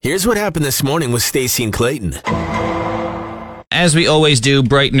Here's what happened this morning with Stacey and Clayton. As we always do,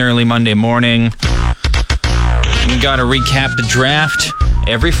 bright and early Monday morning, we got to recap the draft.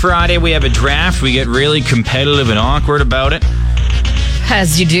 Every Friday we have a draft. We get really competitive and awkward about it.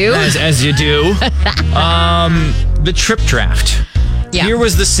 As you do. As you do. The trip draft. Yeah. Here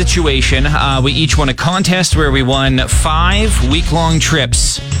was the situation. We each won a contest where we won 5 week-long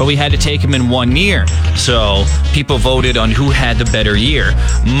trips, but we had to take them in 1 year. So people voted on who had the better year.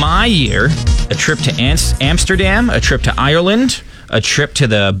 My year, a trip to Amsterdam, a trip to Ireland, a trip to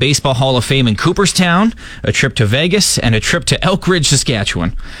the Baseball Hall of Fame in Cooperstown, a trip to Vegas, and a trip to Elk Ridge,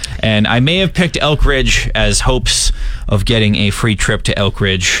 Saskatchewan. And I may have picked Elk Ridge as hopes of getting a free trip to Elk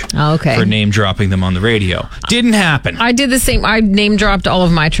Ridge for name dropping them on the radio. Didn't happen. I did the same. I name dropped all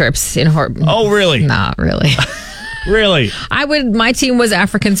of my trips in Horton. Oh, really? Not really. Really? My team was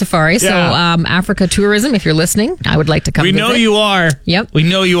African Safari, so Africa Tourism, if you're listening, I would like to come visit. We know you are. Yep. We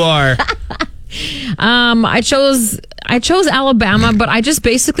know you are. I chose Alabama, but I just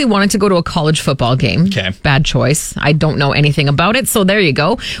basically wanted to go to a college football game. Okay. Bad choice. I don't know anything about it, so there you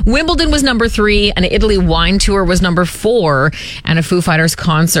go. Wimbledon was number 3, an Italy wine tour was number 4, and a Foo Fighters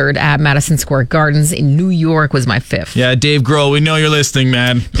concert at Madison Square Gardens in New York was my 5th. Yeah, Dave Grohl, we know you're listening,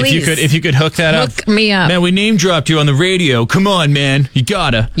 man. Please. If you could hook that up. Hook me up. Man, we name dropped you on the radio. Come on, man. You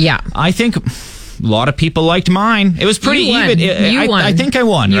gotta. Yeah. I think a lot of people liked mine. It was pretty even. You won. I think I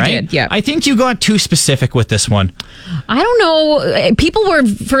won, right? You did, yeah. I think you got too specific with this one. I don't know. People were,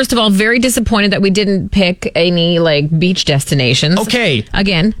 first of all, very disappointed that we didn't pick any beach destinations. Okay.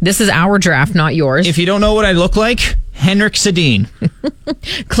 Again, this is our draft, not yours. If you don't know what I look like, Henrik Sedin.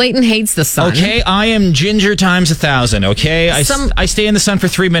 Clayton hates the sun. Okay, I am ginger times 1,000. Okay, I stay in the sun for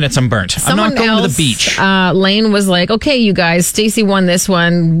 3 minutes. I'm burnt. I'm not going to the beach. Lane was like, "Okay, you guys, Stacey won this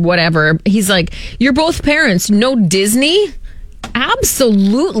one. Whatever." He's like, "You're both parents. No Disney."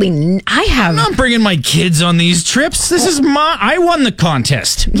 Absolutely. I'm not bringing my kids on these trips. This is I won the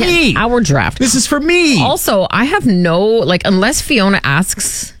contest. Me. Our draft. This is for me. Also, I have no, unless Fiona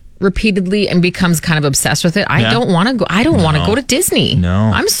asks repeatedly and becomes kind of obsessed with it, I don't want to go. I don't want to go to Disney. No.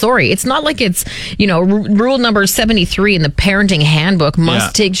 I'm sorry. It's not like it's, rule number 73 in the parenting handbook,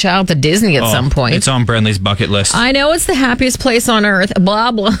 must take child to Disney at some point. It's on Brenley's bucket list. I know it's the happiest place on earth.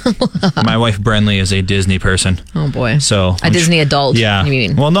 Blah, blah, blah. My wife Brenley is a Disney person. Oh, boy. So a Disney adult. Yeah. You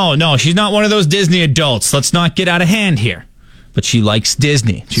mean? Well, no. She's not one of those Disney adults. Let's not get out of hand here. But she likes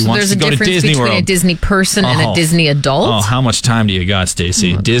Disney. She wants to go to Disney World. There's a difference between a Disney person and a Disney adult? Oh, how much time do you got,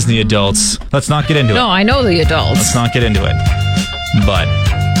 Stacey? Disney adults. Let's not get into it. No, I know the adults. Let's not get into it. But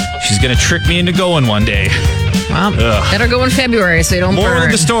she's going to trick me into going one day. Well, better go in February so you don't burn. Moral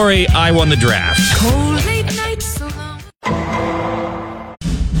of the story, I won the draft. Cold late nights so long.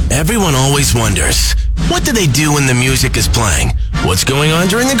 Everyone always wonders, what do they do when the music is playing? What's going on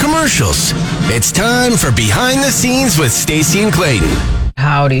during the commercials? It's time for Behind the Scenes with Stacey and Clayton.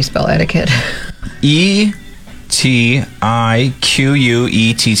 How do you spell etiquette? E-T-I-Q-U-E-T-T-E.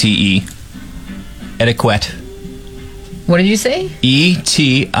 Etiquette. What did you say?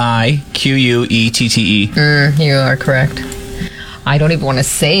 E-T-I-Q-U-E-T-T-E. You are correct. I don't even want to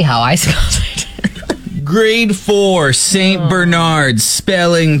say how I spelled it. Grade 4, St. Bernard's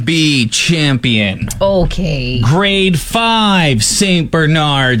Spelling Bee champion. Okay. Grade 5, St.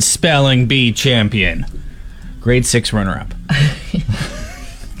 Bernard's Spelling Bee champion. Grade 6 runner-up.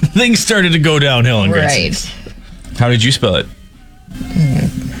 Things started to go downhill in grade 6. How did you spell it?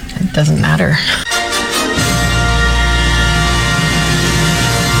 It doesn't matter.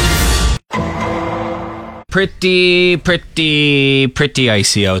 Pretty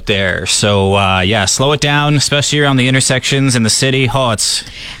icy out there. So, slow it down, especially around the intersections in the city.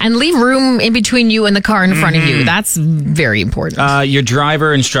 And leave room in between you and the car in front of you. That's very important. Your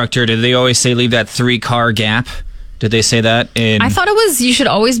driver instructor, did they always say leave that 3-car gap? Did they say that? I thought it was you should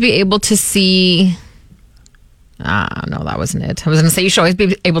always be able to see... no, that wasn't it. I was going to say you should always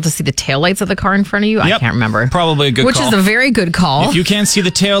be able to see the taillights of the car in front of you. Yep. I can't remember. Probably a good call. Which is a very good call. If you can't see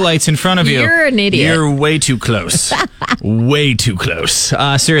the taillights in front of you, you're an idiot. You're way too close. Way too close.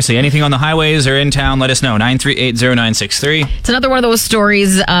 Seriously, anything on the highways or in town, let us know. 9380963. It's another one of those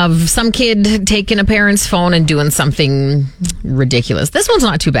stories of some kid taking a parent's phone and doing something ridiculous. This one's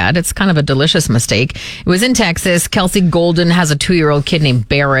not too bad. It's kind of a delicious mistake. It was in Texas. Kelsey Golden has a 2-year-old kid named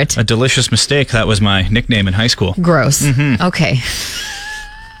Barrett. A delicious mistake. That was my nickname in high school. Gross. Mm-hmm. Okay.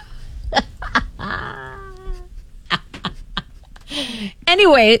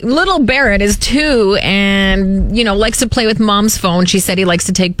 Anyway, little Barrett is 2 and, likes to play with mom's phone. She said he likes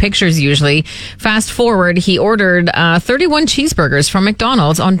to take pictures usually. Fast forward, he ordered 31 cheeseburgers from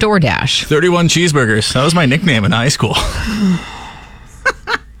McDonald's on DoorDash. 31 cheeseburgers. That was my nickname in high school.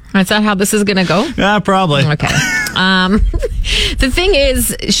 Is that how this is going to go? Yeah, probably. Okay. The thing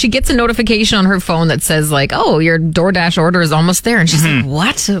is, she gets a notification on her phone that says like, "Oh, your DoorDash order is almost there," and she's like,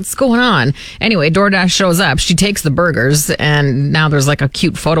 "What? What's going on?" Anyway, DoorDash shows up. She takes the burgers, and now there's like a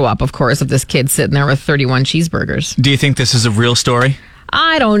cute photo op, of course, of this kid sitting there with 31 cheeseburgers. Do you think this is a real story?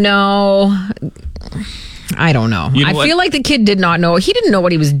 I don't know. I feel like the kid did not know. He didn't know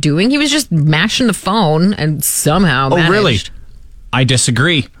what he was doing. He was just mashing the phone and somehow managed. Oh, really? I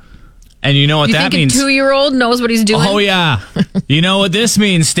disagree. And you know what that means? You think a 2-year-old knows what he's doing? Oh, yeah. You know what this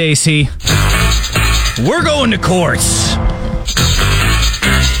means, Stacey? We're going to courts.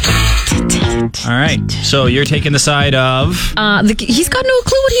 All right. So you're taking the side of... he's got no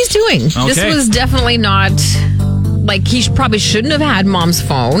clue what he's doing. Okay. This was definitely not... Like, he probably shouldn't have had mom's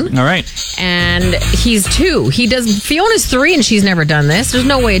phone. All right. And he's 2. Fiona's 3 and she's never done this. There's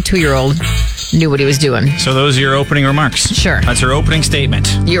no way a 2-year-old knew what he was doing. So those are your opening remarks? Sure. That's her opening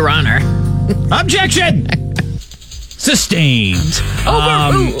statement. Your Honor. Objection! Sustained.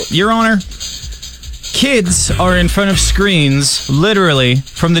 Your Honor, kids are in front of screens literally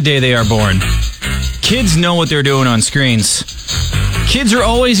from the day they are born. Kids know what they're doing on screens. Kids are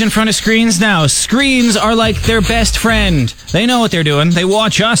always in front of screens now. Screens are like their best friend. They know what they're doing. They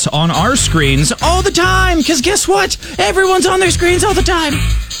watch us on our screens all the time. Because guess what? Everyone's on their screens all the time.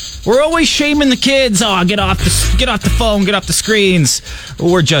 We're always shaming the kids. Oh, get off the phone, get off the screens.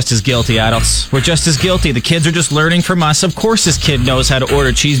 We're just as guilty, adults. We're just as guilty. The kids are just learning from us. Of course this kid knows how to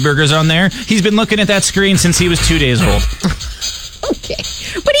order cheeseburgers on there. He's been looking at that screen since he was 2 days old. Okay.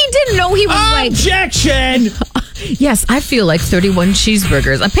 But he didn't know he was Objection! Yes, I feel like 31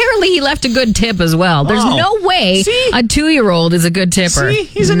 cheeseburgers. Apparently, he left a good tip as well. There's no way a 2-year-old is a good tipper. See?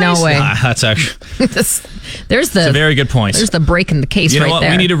 He's a no way. That's actually... That's a very good point. There's the break in the case you know right what? there.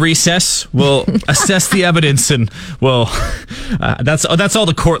 We need a recess. We'll assess the evidence and that's all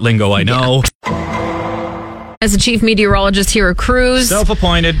the court lingo I know. Yeah. As the chief meteorologist here at Cruise,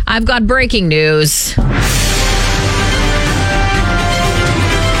 Self-appointed. I've got breaking news.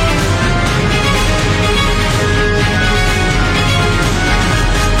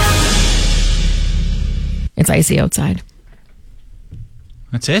 It's icy outside.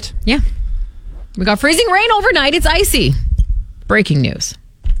 That's it? Yeah. We got freezing rain overnight. It's icy. Breaking news.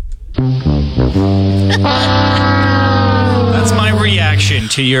 That's my reaction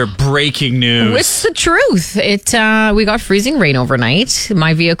to your breaking news. It's the truth. We got freezing rain overnight.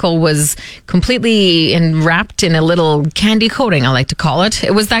 My vehicle was completely wrapped in a little candy coating, I like to call it.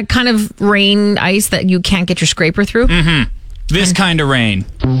 It was that kind of rain ice that you can't get your scraper through. Mm-hmm. This kind of rain.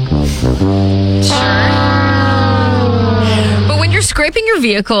 Sure. But when you're scraping your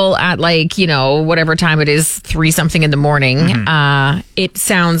vehicle at whatever time it is, 3-something in the morning, it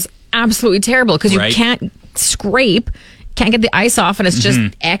sounds absolutely terrible because you can't scrape, can't get the ice off, and it's just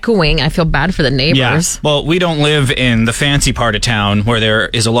echoing. I feel bad for the neighbors. Yeah. Well, we don't live in the fancy part of town where there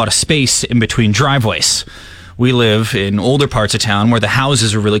is a lot of space in between driveways. We live in older parts of town where the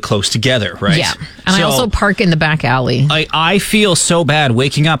houses are really close together, right? Yeah. And I also park in the back alley. I feel so bad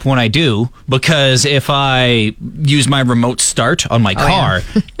waking up when I do because if I use my remote start on my car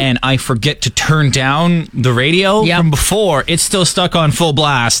and I forget to turn down the radio from before, it's still stuck on full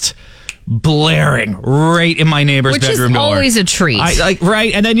blast, blaring right in my neighbor's bedroom door. Which is always a treat.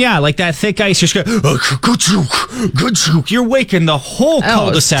 Right? And then, like that thick ice, you're good chook. You're waking the whole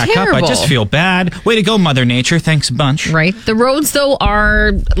cul-de-sac up. I just feel bad. Way to go, Mother Nature. Thanks a bunch. Right. The roads, though,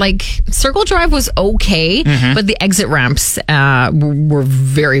 are Circle Drive was okay, but the exit ramps were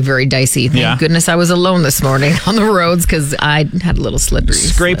very, very dicey. Thank goodness I was alone this morning on the roads because I had a little slippery.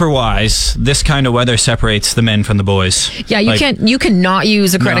 Scraper-wise, this kind of weather separates the men from the boys. Yeah, you cannot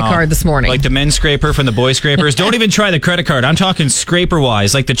use a credit card this morning. Like the men's scraper from the boys' scrapers. Don't even try the credit card. I'm talking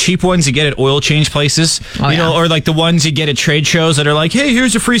scraper-wise. Like the cheap ones you get at oil change places. Or like the ones you get at trade shows that are like, hey,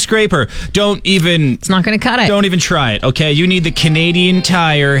 here's a free scraper. It's not going to cut it. Don't even try it, okay? You need the Canadian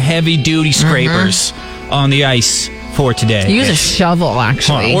Tire heavy-duty scrapers on the ice for today. Use a shovel,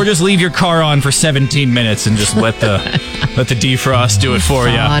 actually. Or just leave your car on for 17 minutes and just let the defrost do it for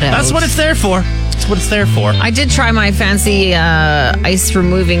you. That's what it's there for. That's what it's there for. I did try my fancy ice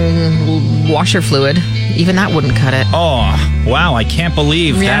removing washer fluid. Even that wouldn't cut it. Oh, wow. I can't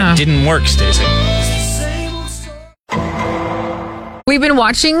believe that didn't work, Stacey. We've been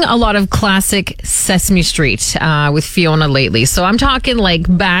watching a lot of classic Sesame Street with Fiona lately. So I'm talking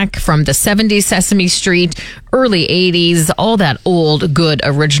back from the 70s Sesame Street, early 80s, all that old, good,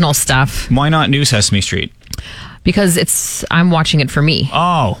 original stuff. Why not new Sesame Street? because I'm watching it for me.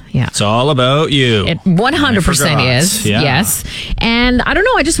 Oh, Yeah. It's all about you. It 100% I is. forgot. Yeah. Yes. And I don't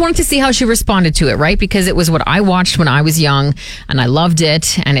know. I just wanted to see how she responded to it, right? Because it was what I watched when I was young and I loved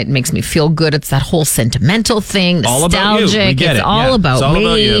it and it makes me feel good. It's that whole sentimental thing, All about you. nostalgic. We get it's it. all Yeah. about It's all me.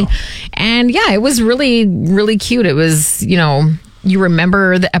 about you. And yeah, it was really, really cute. It was, you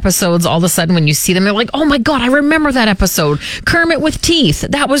remember the episodes all of a sudden when you see them, they're like, oh my God, I remember that episode. Kermit with teeth.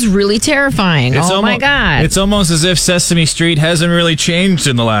 That was really terrifying. My God. It's almost as if Sesame Street hasn't really changed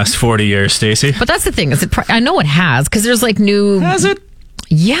in the last 40 years, Stacey. But that's the thing. I know it has because there's like new. Has it?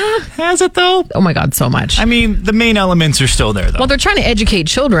 Yeah. Has it, though? Oh my God, so much. I mean, the main elements are still there, though. Well, they're trying to educate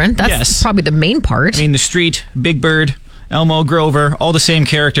children. That's Yes. probably the main part. I mean, the Street, Big Bird, Elmo, Grover, all the same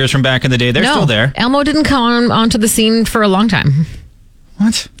characters from back in the day. They're still there. Elmo didn't come onto the scene for a long time.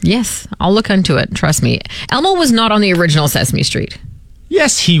 What? Yes, I'll look into it. Trust me. Elmo was not on the original Sesame Street.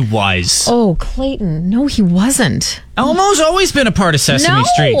 Yes, he was. Oh, Clayton. No, he wasn't. Elmo's always been a part of Sesame No.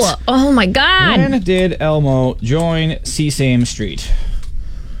 Street. Oh my God. When did Elmo join Sesame Street?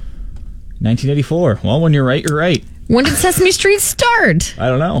 1984. Well, when you're right, you're right. When did Sesame Street start? I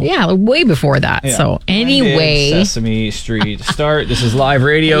don't know. Yeah, way before that. Yeah. So When anyway. did Sesame Street start. This is live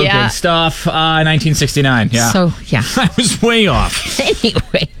radio. Yeah. Good stuff. 1969. Yeah. So, yeah. I was way off.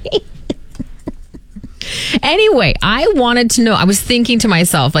 Anyway, I wanted to know. I was thinking to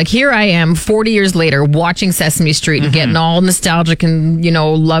myself, like, here I am 40 years later watching Sesame Street and getting all nostalgic and,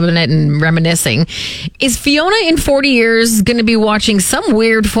 loving it and reminiscing. Is Fiona in 40 years going to be watching some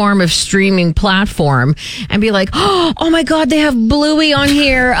weird form of streaming platform and be like, oh my God, they have Bluey on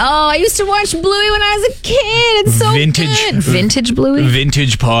here. Oh, I used to watch Bluey when I was a kid. It's so Vintage- good. Vintage Bluey?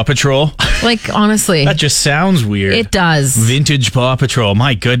 Vintage Paw Patrol. Like, honestly, That just sounds weird. it does. Vintage Paw Patrol.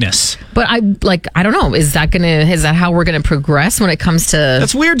 My goodness. But I don't know. Is that how we're gonna progress when it comes to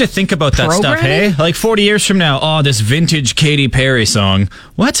That's weird to think about that stuff, Programming? hey? Like 40 years from now, this vintage Katy Perry song.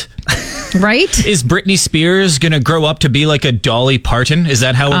 What? right? Is Britney Spears going to grow up to be like a Dolly Parton? Is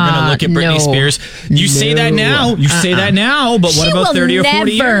that how we're going to look at Britney no. Spears? You say that now. You say that now, but what She about will 30 or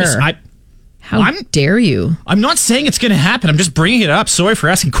 40 never. years? How dare you? I'm not saying it's going to happen. I'm just bringing it up. Sorry for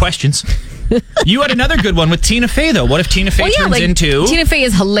asking questions. You had another good one with Tina Fey, though. What if Tina Fey turns into... Tina Fey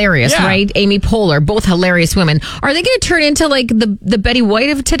is hilarious, Yeah. right? Amy Poehler, both hilarious women. Are they going to turn into like the Betty White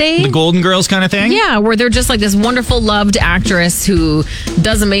of today? the Golden Girls kind of thing? Yeah, where they're just like this wonderful, loved actress who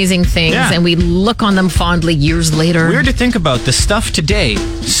does amazing things, Yeah. and we look on them fondly years later. Weird to think about the stuff today,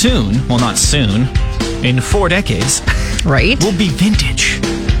 soon, well, not soon, in 4 decades, right? will be vintage.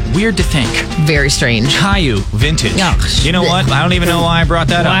 Weird to think. Very strange. Caillou, vintage. Ugh. You know what? I don't even know why I brought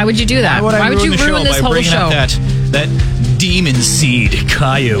that up. Why would you do that? Why would you the ruin show this by whole bringing show? up that demon seed,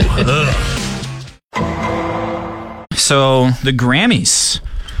 Caillou? Ugh. So, the Grammys.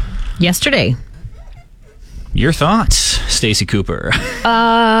 Yesterday. Your thoughts, Stacey Cooper?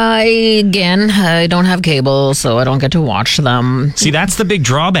 I don't have cable, so I don't get to watch them. See, that's the big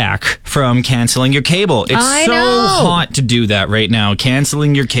drawback from canceling your cable. It's I so know. hot to do that right now,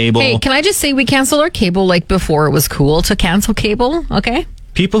 canceling your cable. Hey, can I just say we canceled our cable like before it was cool to cancel cable? Okay.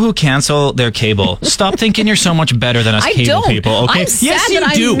 People who cancel their cable, stop thinking you're so much better than us I cable don't. people. Okay, I'm sad yes, you that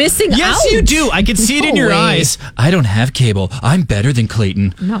I'm do. missing yes, out. you do. I can see it in No your way. eyes. I don't have cable. I'm better than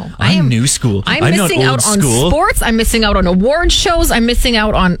Clayton. No, I'm new school. I'm not missing old out on school. sports. I'm missing out on award shows. I'm missing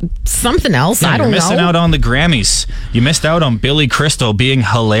out on something else. No, I don't you're missing know. out on the Grammys. You missed out on Billy Crystal being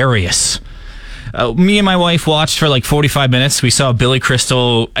hilarious. Me and my wife watched for like 45 minutes. We saw Billy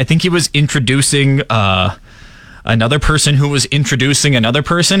Crystal. I think he was introducing another person who was introducing another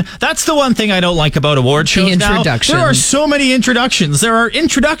person. That's the one thing I don't like about award shows now. introduction. There are so many introductions. There are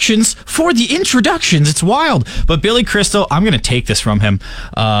introductions for the introductions. It's wild. But Billy Crystal, I'm going to take this from him.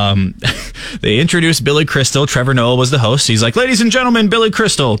 They introduced Billy Crystal. Trevor Noah was the host. He's like, ladies and gentlemen, Billy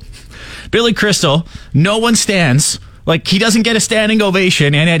Crystal. Billy Crystal, no one stands. Like, he doesn't get a standing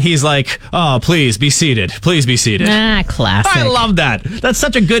ovation, and yet he's like, oh, please be seated. Please be seated. Classic. I love that. That's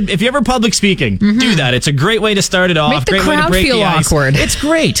such a good. If you're ever public speaking, do that. It's a great way to start it off. Make the great way to crowd break feel the ice. awkward. It's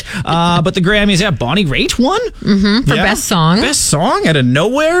great. But the Grammys, Bonnie Raitt won for best song. Best song out of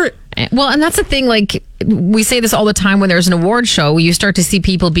nowhere. Well, and that's the thing, like, we say this all the time when there's an award show, you start to see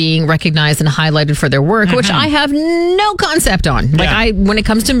people being recognized and highlighted for their work, which I have no concept on. Like, Yeah. when it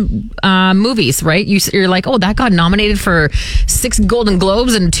comes to movies, right? You're like, oh, that got nominated for 6 Golden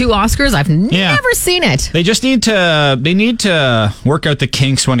Globes and 2 Oscars. I've never seen it. They just need to work out the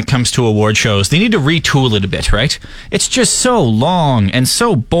kinks when it comes to award shows. They need to retool it a bit, right? It's just so long and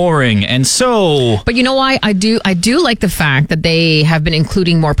so boring and so. But you know why? I do like the fact that they have been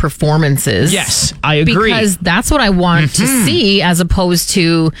including more performances. Yes, I agree. agree. because that's what I want to see, as opposed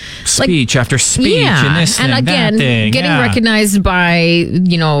to Speech after speech and this and thing, again, that thing. getting yeah. recognized by,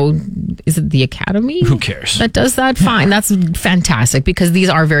 is it the Academy? Who cares? That does that? Fine. That's fantastic because these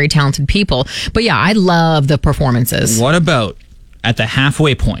are very talented people. But yeah, I love the performances. What about at the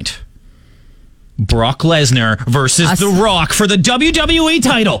halfway point? Brock Lesnar versus The Rock for the WWE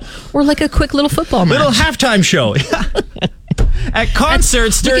title. Or like a quick little football match. Little halftime show. At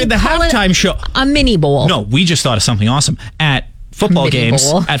concerts during the halftime show. A mini bowl. No, we just thought of something awesome. At football Mini games.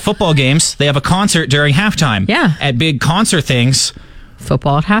 bowl. At football games, they have a concert during halftime. Yeah. At big concert things.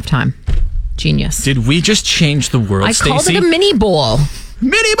 Football at halftime. Genius. Did we just change the world, I called Stacey? it a mini bowl.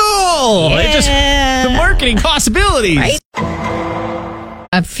 Mini bowl! Yeah. The marketing possibilities. Right?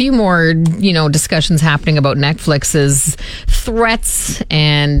 A few more, discussions happening about Netflix's threats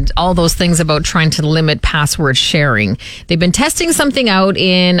and all those things about trying to limit password sharing. They've been testing something out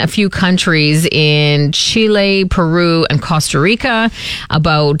in a few countries in Chile, Peru, and Costa Rica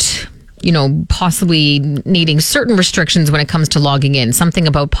about possibly needing certain restrictions when it comes to logging in. Something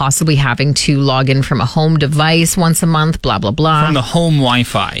about possibly having to log in from a home device once a month, blah, blah, blah. From the home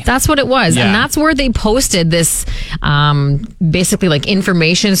Wi-Fi. That's what it was. Yeah. And that's where they posted this basically like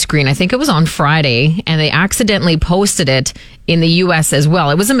information screen. I think it was on Friday, and they accidentally posted it in the US as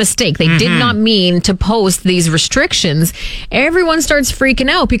well. It was a mistake. They did not mean to post these restrictions. Everyone starts freaking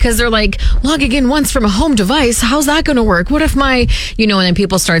out because they're like, logging in once from a home device, how's that going to work? What if and then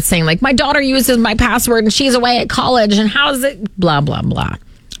people start saying like, my daughter uses my password and she's away at college and how's it, blah, blah, blah.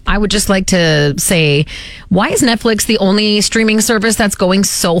 I would just like to say, why is Netflix the only streaming service that's going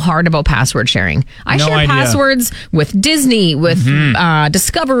so hard about password sharing? I No share idea. passwords with Disney, with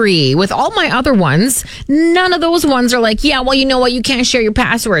Discovery, with all my other ones. None of those ones are like, yeah, well, you know what? You can't share your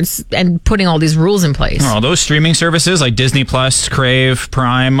passwords and putting all these rules in place. Oh, those streaming services like Disney Plus, Crave,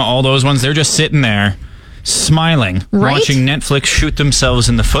 Prime, all those ones, they're just sitting there smiling, Right? watching Netflix shoot themselves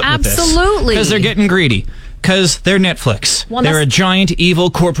in the foot with this. Absolutely. Because they're getting greedy. Because they're Netflix. Well, they're a that's- giant evil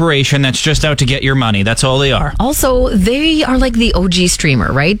corporation that's just out to get your money. That's all they are. Also, they are like the OG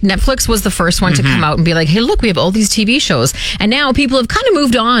streamer, right? Netflix was the first one to come out and be like, hey, look, we have all these TV shows. And now people have kind of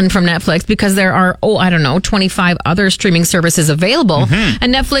moved on from Netflix because there are, 25 other streaming services available.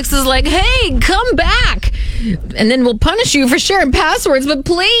 And Netflix is like, hey, come back. And then we'll punish you for sharing passwords, but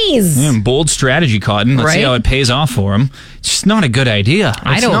please. Yeah, bold strategy, Cotton. Let's see Right? how it pays off for them. It's just not a good idea.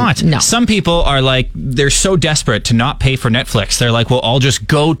 It's not. No. Some people are like, they're so desperate to not pay for Netflix. They're like, well, I'll just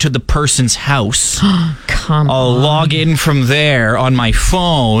go to the person's house. Come I'll log in from there on my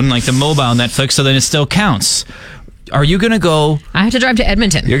phone, like the mobile Netflix, so then it still counts. Are you going to go? I have to drive to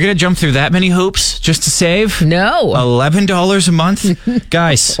Edmonton. You're going to jump through that many hoops just to save? No. $11 a month?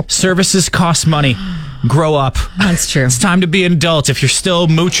 Guys, services cost money. Grow up. That's true. It's time to be an adult. If you're still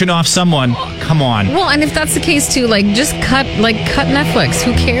mooching off someone, come on. Well, and if that's the case too, just cut Netflix.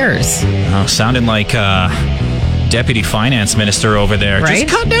 Who cares? Oh, sounding like deputy finance minister over there. Right?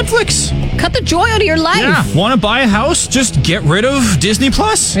 Just cut Netflix. Cut the joy out of your life. Yeah. Want to buy a house? Just get rid of Disney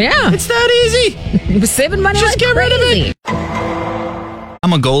Plus. Yeah. It's that easy. You were saving money Just like get rid of crazy. it.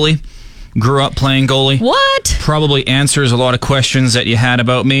 I'm a goalie. Grew up playing goalie. What? Probably answers a lot of questions that you had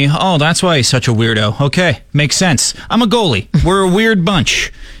about me. Oh, that's why he's such a weirdo. Okay, makes sense. I'm a goalie. We're a weird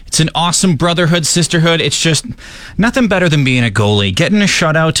bunch. It's an awesome brotherhood, sisterhood. It's just nothing better than being a goalie. Getting a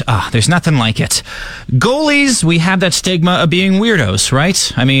shutout, there's nothing like it. Goalies, we have that stigma of being weirdos,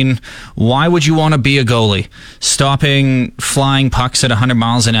 right? I mean, why would you want to be a goalie? Stopping flying pucks at 100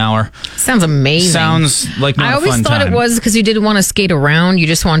 miles an hour. Sounds amazing. Sounds like not I a always fun thought time. it was because you didn't want to skate around. You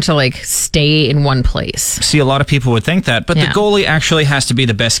just want to stay in one place. See, a lot of people would think that, but Yeah. the goalie actually has to be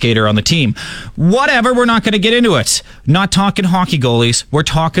the best skater on the team. Whatever, we're not going to get into it. Not talking hockey goalies, we're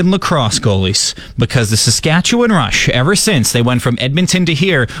talking lacrosse goalies. Because the Saskatchewan Rush, ever since they went from Edmonton to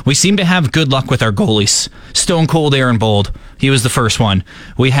here, we seem to have good luck with our goalies. Stone Cold Aaron Bold, he was the first one.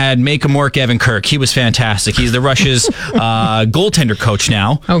 We had Make 'em Work Evan Kirk, he was fantastic. He's the Rush's goaltender coach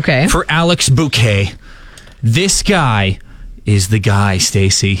now. Okay. For Alex Bouquet. This guy is the guy,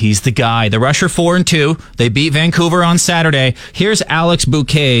 Stacey. He's the guy. The Rush are 4-2. They beat Vancouver on Saturday. Here's Alex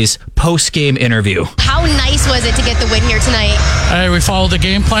Bouquet's post-game interview. How nice was it to get the win here tonight? Hey, we followed the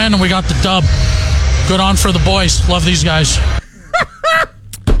game plan and we got the dub. Good on for the boys. Love these guys.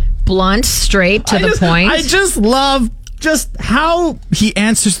 Blunt, straight to the point. I just love just how he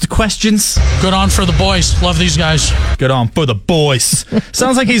answers the questions. Good on for the boys. Love these guys. Good on for the boys.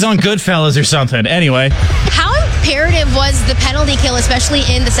 Sounds like he's on Goodfellas or something. Anyway. How imperative was the penalty kill, especially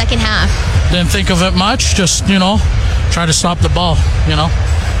in the second half? Didn't think of it much. Just, try to stop the ball,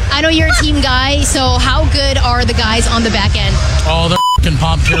 I know you're a team guy, so how good are the guys on the back end? Oh, they're f***ing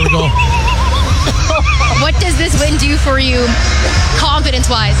pumped. Here we go. What does this win do for you,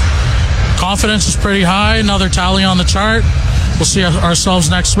 confidence-wise? Confidence is pretty high. Another tally on the chart. We'll see ourselves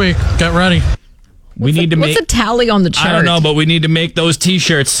next week. Get ready. We need to make. What's a tally on the chart? I don't know, but we need to make those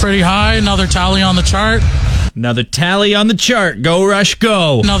T-shirts. Pretty high. Another tally on the chart. Another tally on the chart. Go, Rush,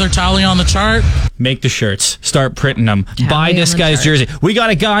 go. Another tally on the chart. Make the shirts. Start printing them. Buy on this the guy's chart. jersey. We got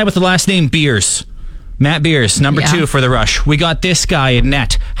a guy with the last name Beers. Matt Beers, number 2 for the Rush. We got this guy in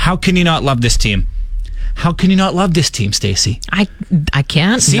net. How can you not love this team? How can you not love this team, Stacey? I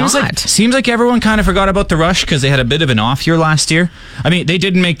can't Seems like everyone kind of forgot about the Rush because they had a bit of an off year last year. I mean, they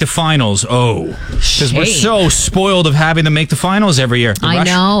didn't make the finals. Oh, because we're so spoiled of having them make the finals every year. I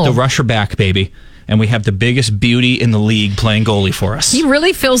know. The Rush are back, baby. And we have the biggest beauty in the league playing goalie for us. He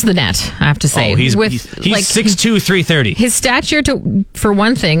really fills the net, I have to say. Oh, he's like 6'2", 330. His stature, for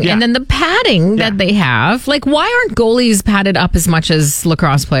one thing, Yeah. and then the padding that they have. Like, why aren't goalies padded up as much as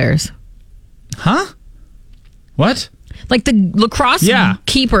lacrosse players? Huh? What? Like the lacrosse Yeah.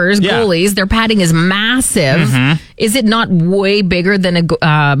 keepers, Yeah. goalies, their padding is massive. Mm-hmm. Is it not way bigger than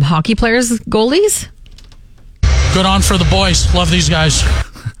hockey players' goalies? Good on for the boys. Love these guys.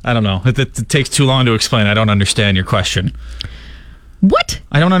 I don't know. It takes too long to explain. I don't understand your question. What?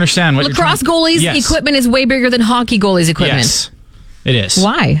 I don't understand what Lacrosse you're goalies' Yes. equipment is way bigger than hockey goalies' equipment. Yes, it is.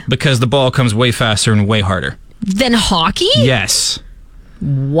 Why? Because the ball comes way faster and way harder. Than hockey? Yes.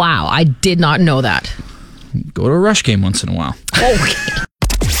 Wow, I did not know that. Go to a Rush game once in a while.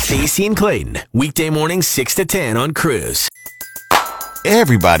 Stacey and Clayton, weekday mornings 6 to 10 on Cruise.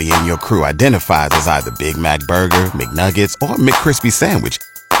 Everybody in your crew identifies as either Big Mac Burger, McNuggets, or McCrispy Sandwich.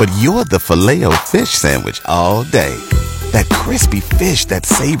 But you're the Filet-O-Fish Sandwich all day. That crispy fish, that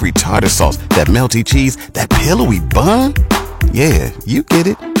savory tartar sauce, that melty cheese, that pillowy bun. Yeah, you get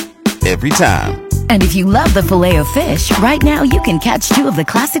it. Every time. And if you love the Filet-O-Fish, right now you can catch 2 of the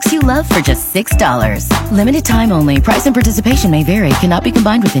classics you love for just $6. Limited time only. Price and participation may vary. Cannot be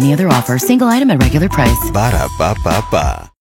combined with any other offer. Single item at regular price. Ba-da-ba-ba-ba.